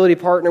accountability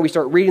partner. We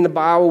start reading the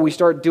Bible. We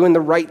start doing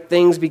the right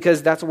things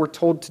because that's what we're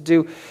told to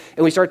do.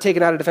 And we start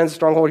taking out a defensive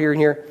stronghold here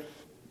and here.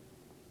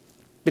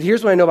 But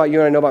here's what I know about you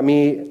and I know about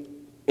me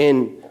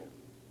in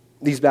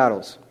these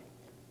battles.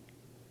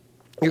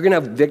 You're going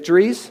to have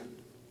victories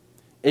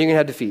and you're going to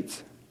have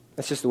defeats.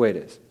 That's just the way it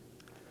is.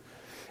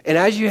 And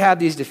as you have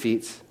these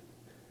defeats,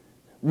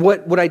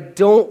 what I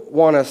don't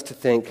want us to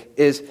think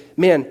is,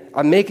 man,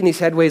 I'm making these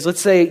headways.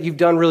 Let's say you've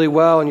done really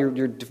well and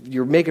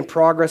you're making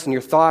progress in your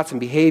thoughts and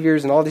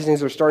behaviors and all these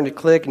things are starting to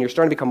click and you're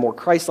starting to become more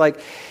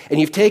Christ-like, and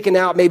you've taken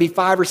out maybe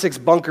 5 or 6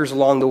 bunkers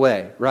along the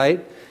way,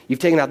 right? You've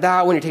taken out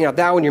that one, you're taking out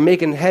that one, you're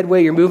making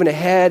headway, you're moving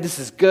ahead, this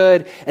is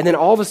good, and then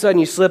all of a sudden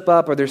you slip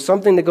up or there's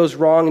something that goes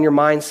wrong in your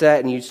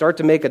mindset and you start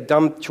to make a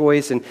dumb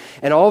choice, and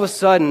all of a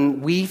sudden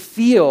we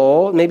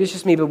feel, maybe it's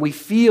just me, but we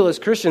feel as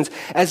Christians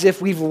as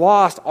if we've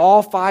lost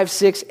all 5,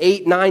 6,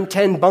 8, 9,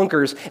 10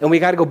 bunkers, and we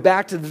got to go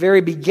back to the very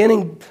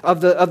beginning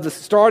of the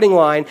starting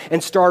line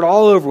and start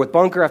all over with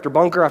bunker after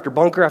bunker after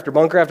bunker after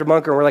bunker after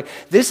bunker, and we're like,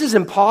 this is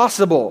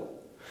impossible.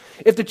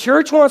 If the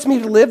church wants me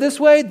to live this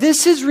way,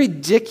 this is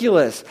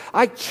ridiculous.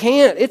 I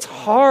can't. It's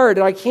hard,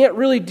 and I can't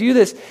really do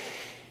this.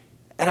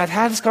 And I've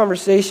had this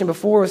conversation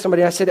before with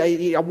somebody. I said,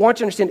 I want you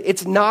to understand,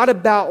 it's not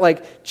about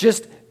like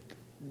just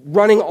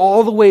running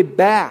all the way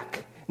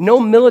back. No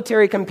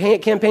military campaign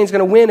is going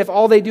to win if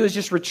all they do is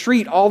just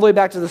retreat all the way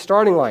back to the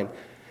starting line.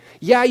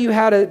 Yeah, you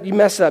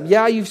mess up.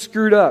 Yeah, you've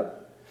screwed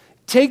up.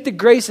 Take the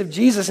grace of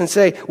Jesus and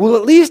say, well,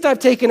 at least I've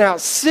taken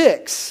out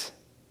 6,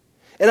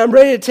 and I'm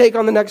ready to take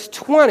on the next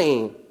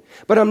 20.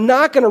 But I'm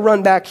not going to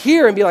run back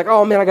here and be like,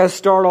 oh man, I got to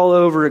start all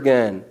over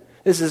again.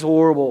 This is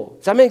horrible.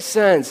 Does that make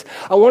sense?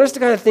 I want us to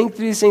kind of think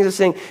through these things of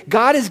saying,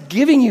 God is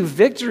giving you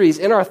victories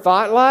in our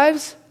thought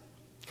lives.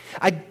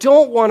 I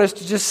don't want us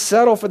to just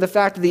settle for the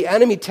fact of the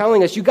enemy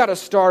telling us, you got to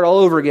start all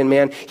over again,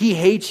 man. He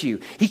hates you.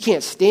 He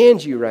can't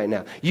stand you right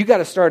now. You got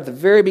to start at the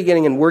very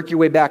beginning and work your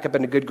way back up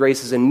into good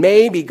graces, and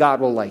maybe God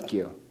will like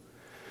you.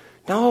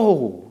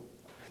 No.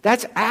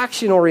 That's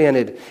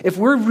action-oriented. If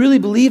we really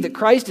believe that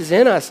Christ is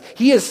in us,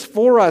 He is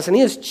for us, and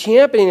He is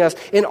championing us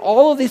in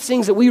all of these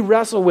things that we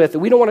wrestle with, that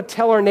we don't want to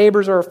tell our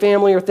neighbors or our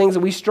family or things that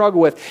we struggle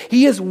with.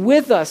 He is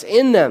with us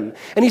in them.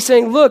 And He's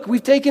saying, look,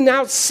 we've taken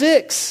out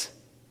 6.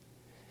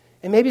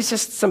 And maybe it's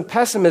just some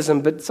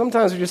pessimism, but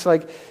sometimes we're just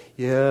like,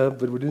 yeah,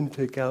 but we didn't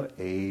take out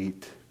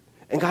 8.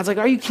 And God's like,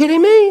 are you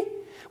kidding me?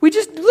 Look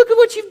at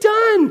what you've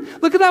done.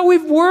 Look at how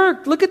we've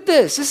worked. Look at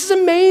this. This is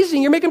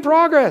amazing. You're making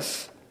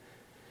progress.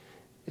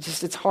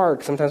 It's hard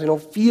because sometimes we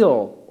don't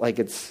feel like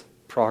it's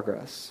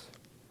progress.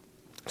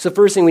 So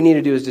first thing we need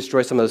to do is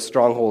destroy some of those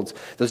strongholds,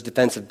 those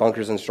defensive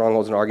bunkers and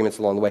strongholds and arguments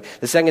along the way.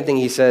 The second thing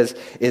he says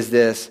is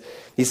this.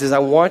 He says, I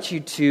want you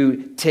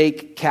to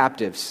take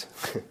captives,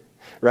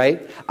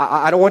 right?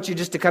 I don't want you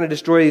just to kind of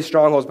destroy these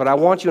strongholds, but I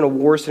want you in a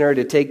war scenario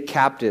to take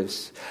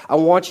captives. I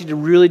want you to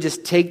really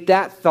just take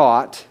that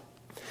thought,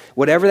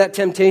 whatever that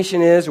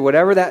temptation is, or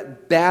whatever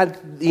that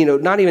bad,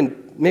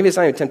 maybe it's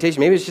not even temptation,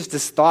 maybe it's just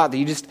this thought that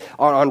you just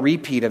are on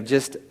repeat of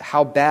just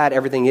how bad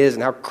everything is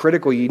and how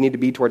critical you need to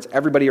be towards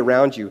everybody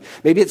around you.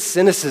 Maybe it's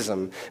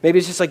cynicism. Maybe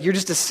it's just like you're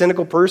just a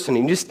cynical person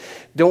and you just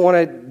don't want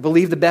to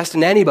believe the best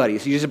in anybody,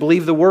 so you just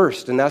believe the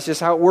worst, and that's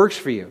just how it works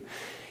for you.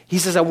 He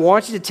says, I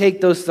want you to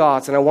take those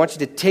thoughts and I want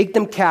you to take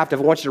them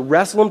captive. I want you to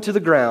wrestle them to the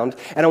ground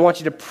and I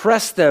want you to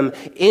press them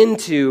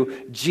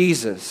into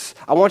Jesus.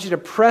 I want you to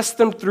press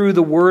them through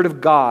the Word of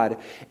God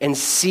and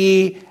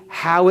see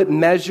how it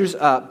measures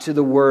up to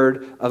the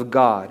Word of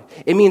God.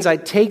 It means I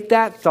take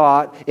that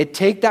thought,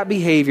 take that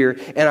behavior,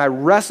 and I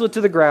wrestle it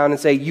to the ground and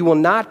say, you will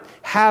not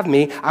have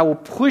me. I will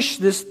push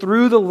this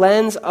through the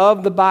lens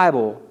of the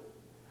Bible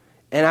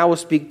and I will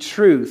speak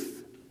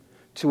truth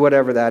to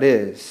whatever that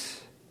is.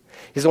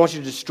 He says, I want you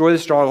to destroy the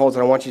strongholds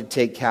and I want you to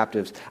take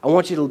captives. I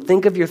want you to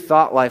think of your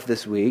thought life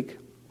this week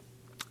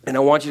and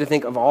I want you to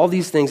think of all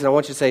these things and I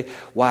want you to say,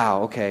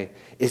 wow, okay,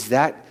 is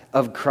that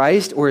of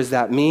Christ or is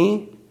that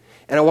me?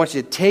 And I want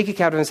you to take a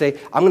captive and say,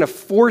 I'm going to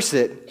force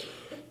it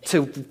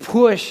to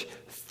push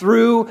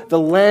through the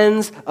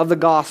lens of the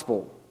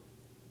gospel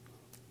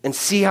and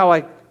see how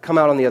I come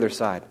out on the other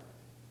side.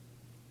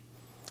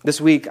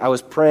 This week I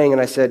was praying and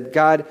I said,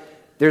 God,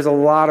 there's a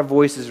lot of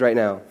voices right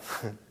now.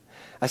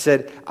 I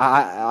said,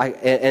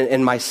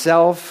 and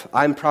myself,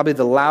 I'm probably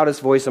the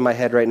loudest voice in my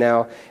head right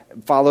now,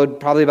 followed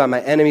probably by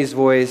my enemy's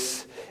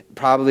voice,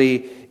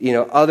 probably,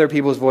 other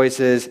people's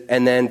voices,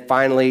 and then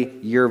finally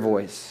your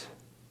voice.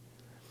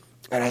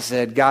 And I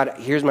said, God,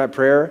 here's my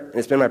prayer, and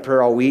it's been my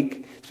prayer all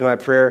week. It's been my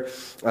prayer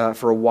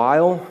for a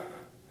while.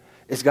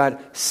 Is God,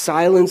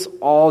 silence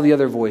all the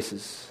other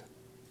voices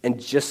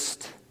and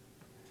just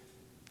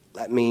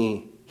let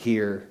me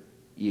hear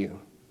you.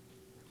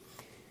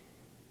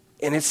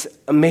 And it's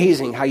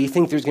amazing how you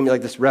think there's going to be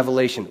like this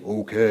revelation,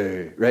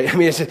 okay, right? I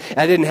mean,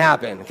 that didn't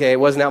happen, okay? It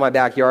wasn't out my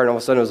backyard, and all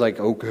of a sudden it was like,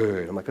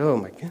 okay. I'm like, oh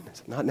my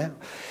goodness, not now.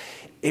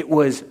 It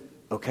was,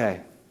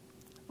 okay,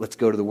 let's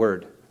go to the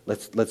Word.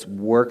 Let's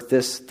work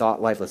this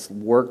thought life. Let's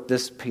work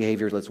this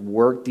behavior. Let's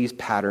work these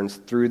patterns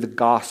through the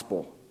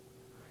gospel,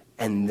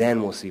 and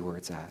then we'll see where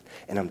it's at.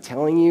 And I'm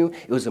telling you,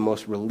 it was the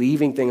most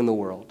relieving thing in the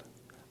world.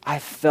 I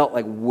felt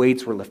like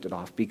weights were lifted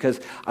off because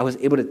I was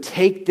able to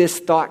take this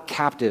thought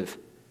captive.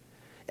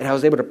 And I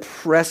was able to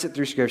press it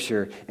through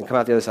Scripture and come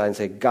out the other side and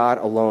say, God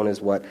alone is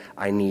what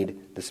I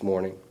need this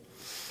morning.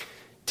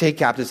 Take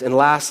captives. And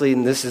lastly,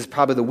 and this is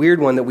probably the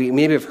weird one that we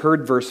maybe have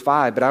heard verse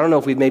 5, but I don't know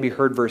if we've maybe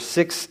heard verse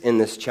 6 in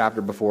this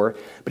chapter before.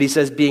 But he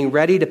says, being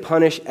ready to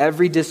punish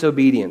every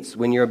disobedience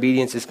when your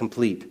obedience is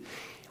complete.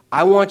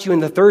 I want you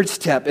in the third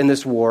step in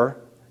this war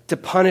to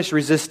punish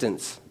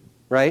resistance,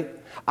 right?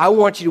 I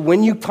want you,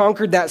 when you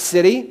conquered that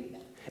city,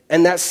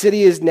 and that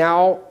city is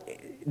now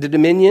the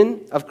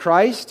dominion of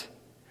Christ,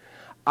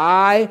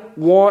 I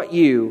want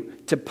you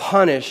to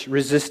punish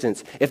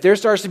resistance. If there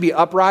starts to be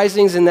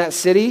uprisings in that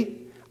city,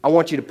 I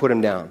want you to put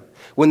them down.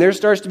 When there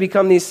starts to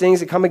become these things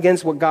that come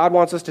against what God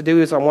wants us to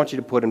do, I want you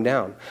to put them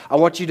down. I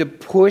want you to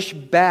push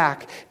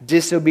back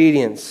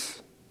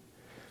disobedience.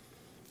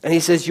 And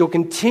he says, you'll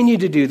continue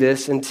to do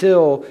this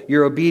until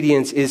your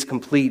obedience is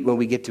complete when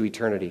we get to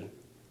eternity.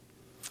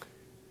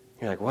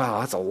 You're like, wow,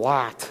 that's a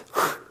lot.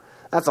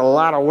 That's a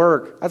lot of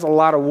work. That's a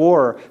lot of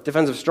war.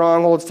 Defensive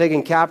strongholds,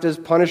 taking captives,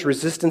 punish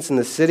resistance in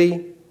the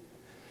city.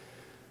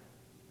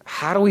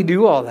 How do we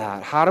do all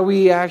that? How do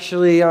we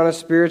actually, on a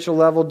spiritual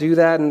level, do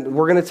that? And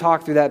we're going to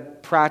talk through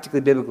that practically,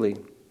 biblically.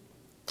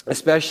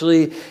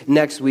 Especially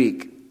next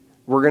week.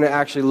 We're going to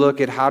actually look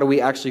at how do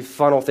we actually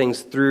funnel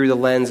things through the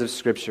lens of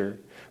Scripture.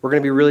 We're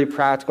going to be really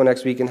practical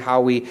next week in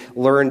how we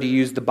learn to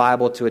use the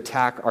Bible to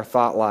attack our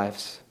thought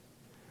lives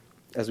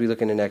as we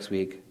look into next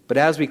week. But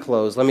as we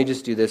close, let me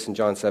just do this in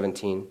John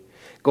 17.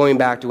 Going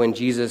back to when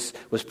Jesus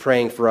was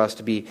praying for us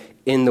to be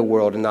in the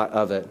world and not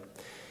of it.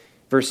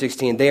 Verse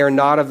 16, they are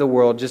not of the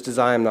world, just as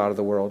I am not of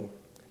the world.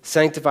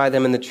 Sanctify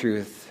them in the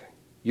truth.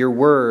 Your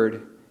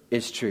word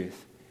is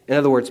truth. In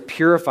other words,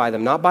 purify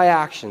them, not by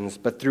actions,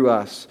 but through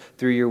us,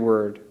 through your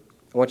word.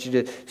 I want you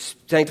to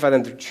sanctify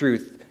them through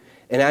truth.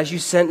 And as you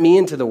sent me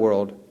into the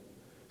world,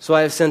 so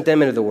I have sent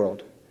them into the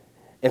world.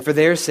 And for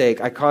their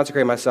sake, I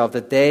consecrate myself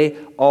that they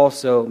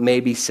also may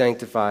be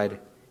sanctified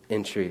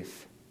in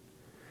truth.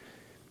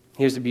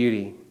 Here's the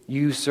beauty.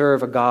 You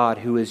serve a God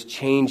who is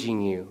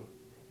changing you.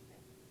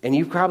 And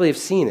you probably have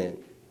seen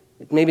it.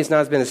 Maybe it's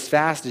not been as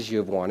fast as you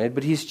have wanted,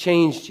 but he's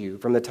changed you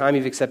from the time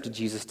you've accepted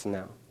Jesus to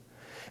now.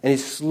 And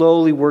he's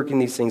slowly working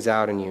these things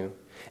out in you.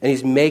 And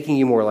he's making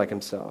you more like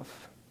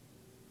himself.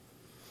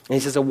 And he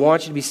says, I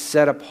want you to be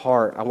set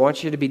apart. I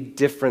want you to be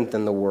different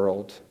than the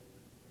world.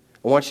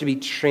 I want you to be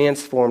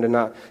transformed and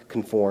not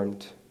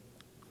conformed.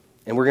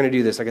 And we're going to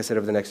do this, like I said,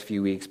 over the next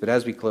few weeks. But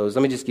as we close,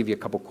 let me just give you a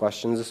couple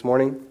questions this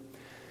morning.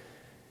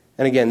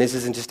 And again, this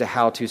isn't just a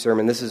how-to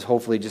sermon. This is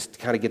hopefully just to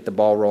kind of get the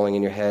ball rolling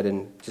in your head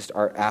and just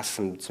ask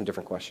some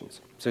different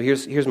questions. So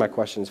here's my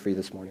questions for you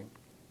this morning.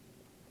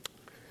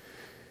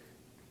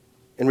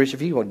 And Rich,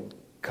 if you would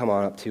come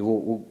on up too,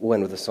 we'll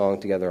end with a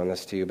song together on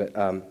this too. But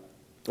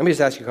let me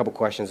just ask you a couple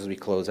questions as we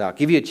close out.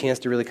 Give you a chance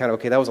to really kind of,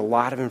 okay, that was a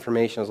lot of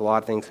information. There was a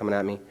lot of things coming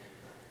at me.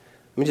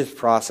 Let me just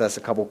process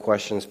a couple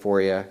questions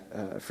for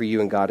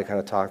you and God to kind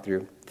of talk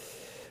through.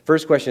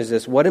 First question is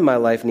this: what in my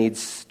life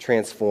needs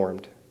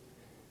transformed?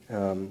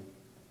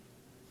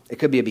 It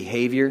could be a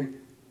behavior,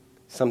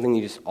 something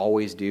you just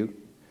always do.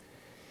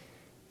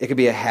 It could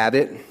be a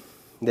habit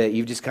that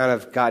you've just kind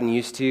of gotten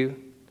used to,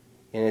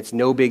 and it's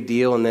no big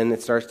deal, and then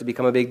it starts to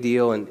become a big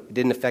deal, and it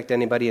didn't affect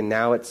anybody, and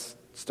now it's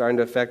starting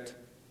to affect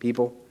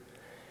people.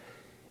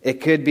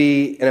 It could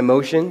be an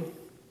emotion,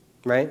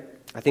 right?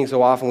 I think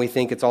so often we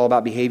think it's all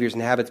about behaviors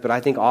and habits, but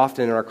I think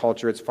often in our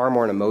culture it's far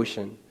more an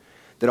emotion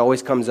that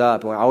always comes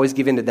up, and we always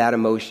give into that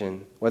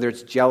emotion, whether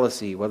it's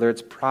jealousy, whether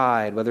it's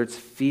pride, whether it's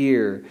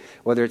fear,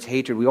 whether it's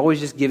hatred. We always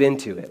just give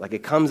into it. Like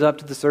it comes up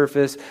to the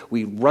surface,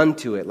 we run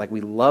to it like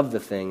we love the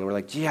thing, and we're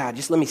like, yeah,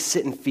 just let me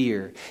sit in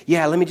fear.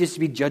 Yeah, let me just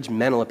be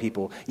judgmental of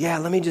people. Yeah,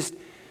 let me just...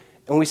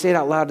 And when we say it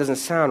out loud, it doesn't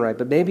sound right,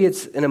 but maybe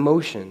it's an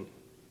emotion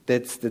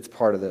that's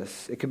part of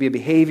this. It could be a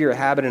behavior, a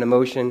habit, an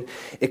emotion.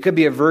 It could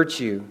be a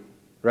virtue,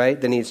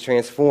 right, that needs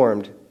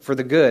transformed for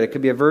the good. It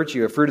could be a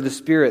virtue, a fruit of the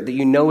Spirit that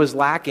you know is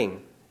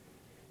lacking.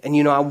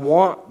 And I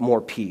want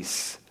more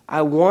peace.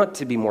 I want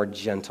to be more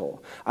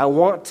gentle. I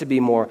want to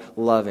be more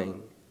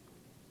loving.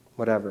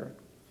 Whatever.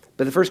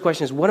 But the first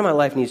question is, what in my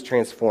life needs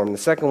transformed? The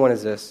second one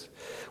is this.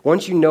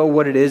 Once you know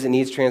what it is that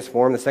needs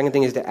transformed, the second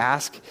thing is to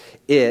ask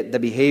it, the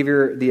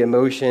behavior, the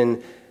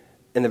emotion,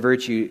 and the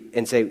virtue,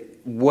 and say,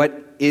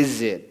 what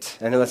is it?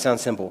 I know that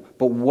sounds simple,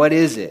 but what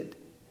is it?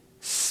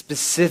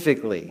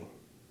 Specifically,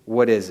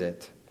 what is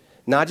it?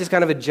 Not just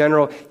kind of a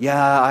general,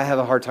 yeah, I have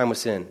a hard time with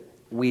sin.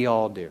 We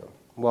all do.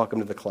 Welcome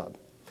to the club.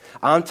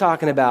 I'm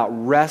talking about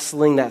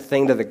wrestling that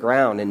thing to the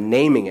ground and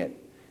naming it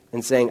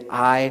and saying,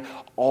 I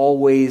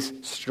always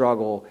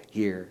struggle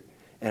here,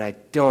 and I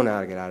don't know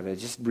how to get out of it.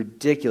 It's just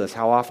ridiculous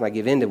how often I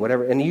give in to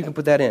whatever, and you can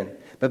put that in.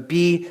 But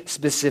be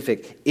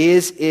specific.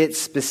 Is it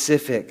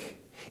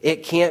specific?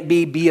 It can't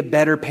be a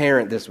better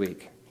parent this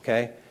week,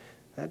 okay?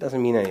 That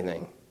doesn't mean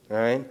anything, all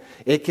right?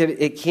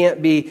 It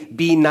can't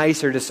be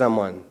nicer to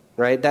someone,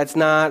 right? That's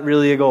not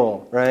really a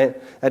goal, right?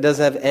 That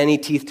doesn't have any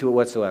teeth to it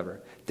whatsoever.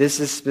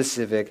 This is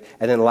specific.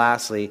 And then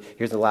lastly,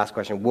 here's the last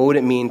question. What would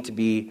it mean to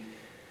be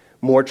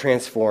more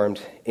transformed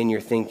in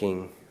your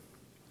thinking?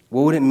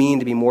 What would it mean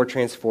to be more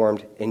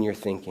transformed in your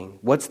thinking?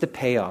 What's the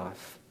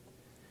payoff?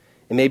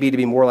 It may be to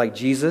be more like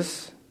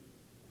Jesus.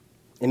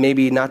 It may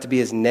be not to be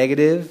as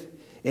negative.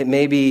 It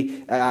may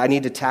be I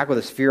need to tackle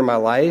this fear in my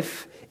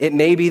life. It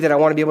may be that I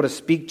want to be able to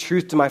speak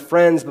truth to my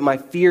friends, but my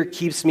fear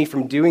keeps me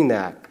from doing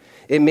that.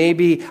 It may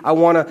be I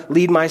want to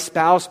lead my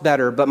spouse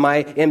better, but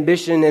my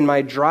ambition and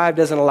my drive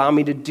doesn't allow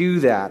me to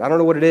do that. I don't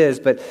know what it is,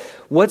 but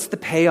what's the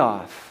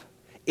payoff?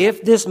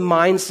 If this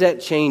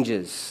mindset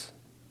changes,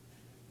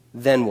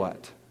 then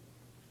what?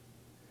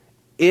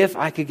 If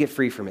I could get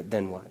free from it,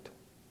 then what?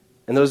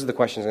 And those are the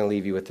questions I'm going to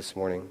leave you with this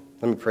morning.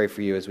 Let me pray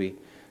for you as we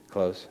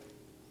close.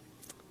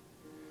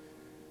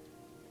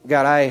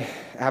 God, I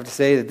have to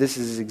say that this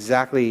is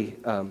exactly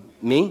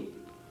me.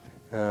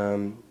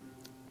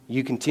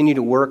 You continue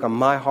to work on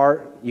my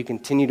heart. You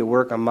continue to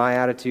work on my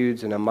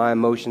attitudes and on my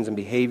emotions and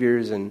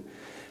behaviors. And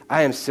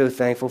I am so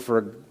thankful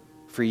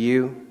for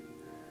you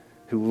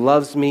who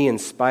loves me in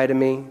spite of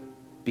me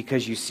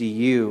because you see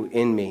you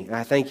in me. And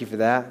I thank you for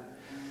that.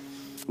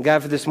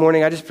 God, for this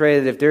morning, I just pray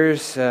that if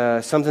there's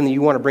something that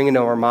you want to bring into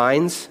our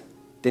minds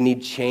that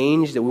need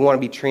change, that we want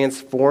to be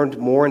transformed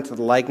more into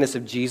the likeness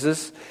of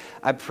Jesus,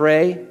 I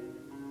pray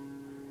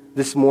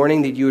this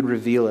morning that you would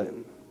reveal it.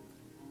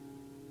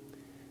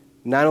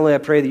 Not only I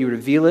pray that you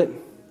reveal it,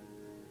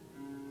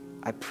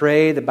 I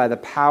pray that by the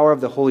power of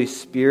the Holy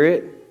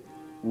Spirit,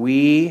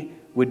 we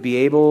would be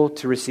able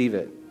to receive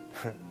it.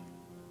 That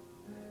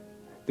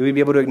we'd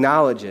be able to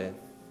acknowledge it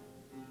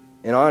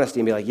in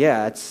honesty and be like,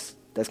 yeah,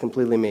 that's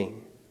completely me.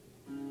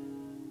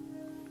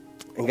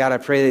 And God, I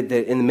pray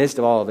that in the midst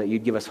of all of it,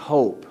 you'd give us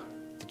hope,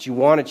 that you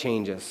want to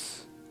change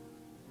us.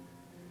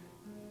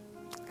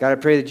 God, I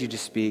pray that you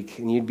just speak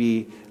and you'd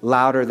be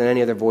louder than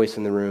any other voice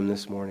in the room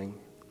this morning.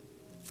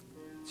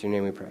 In your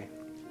name we pray.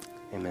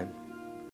 Amen.